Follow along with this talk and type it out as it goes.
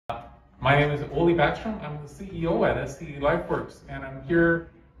My name is Oli Backstrom. I'm the CEO at SCE LifeWorks, and I'm here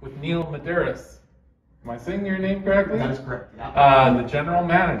with Neil Medeiros. Am I saying your name correctly? That is correct. Yeah. The general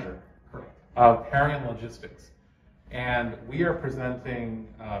manager Correct. of Parian Logistics. And we are presenting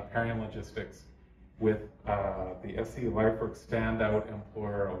Parian Logistics with the SCE LifeWorks Standout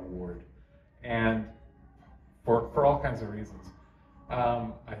Employer Award. And for all kinds of reasons.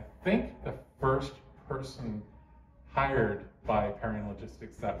 I think the first person hired by Parian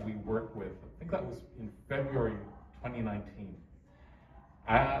Logistics that we worked with, I think that was in February 2019.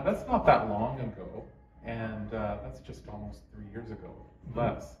 That's not that long ago, and that's just almost 3 years ago,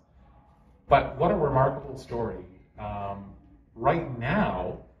 less. But what a remarkable story. Right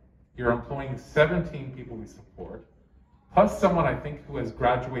now, you're employing 17 people we support, plus someone I think who has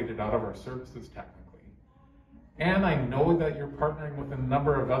graduated out of our services technically. And I know that you're partnering with a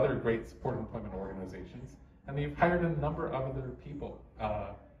number of other great support employment organizations, and you've hired a number of other people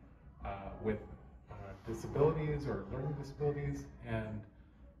with disabilities or learning disabilities. And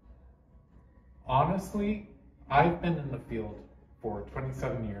honestly, I've been in the field for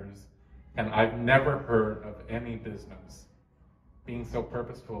 27 years, and I've never heard of any business being so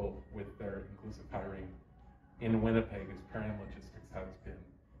purposeful with their inclusive hiring in Winnipeg as Parian Logistics has been.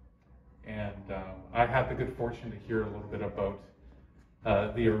 And I had the good fortune to hear a little bit about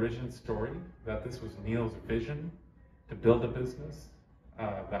the origin story, that this was Neil's vision to build a business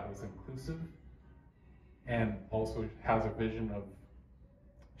that was inclusive, and also has a vision of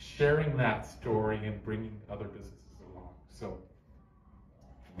sharing that story and bringing other businesses along. So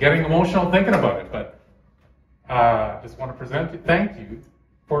getting emotional thinking about it, but just want to thank you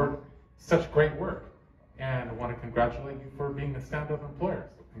for such great work, and I want to congratulate you for being a standout employer.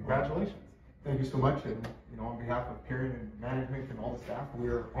 So congratulations. Thank you so much, and on behalf of Parian and management and all the staff, we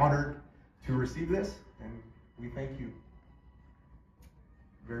are honored to receive this, and we thank you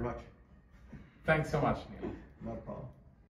very much. Thanks so much, Neil. Not a problem.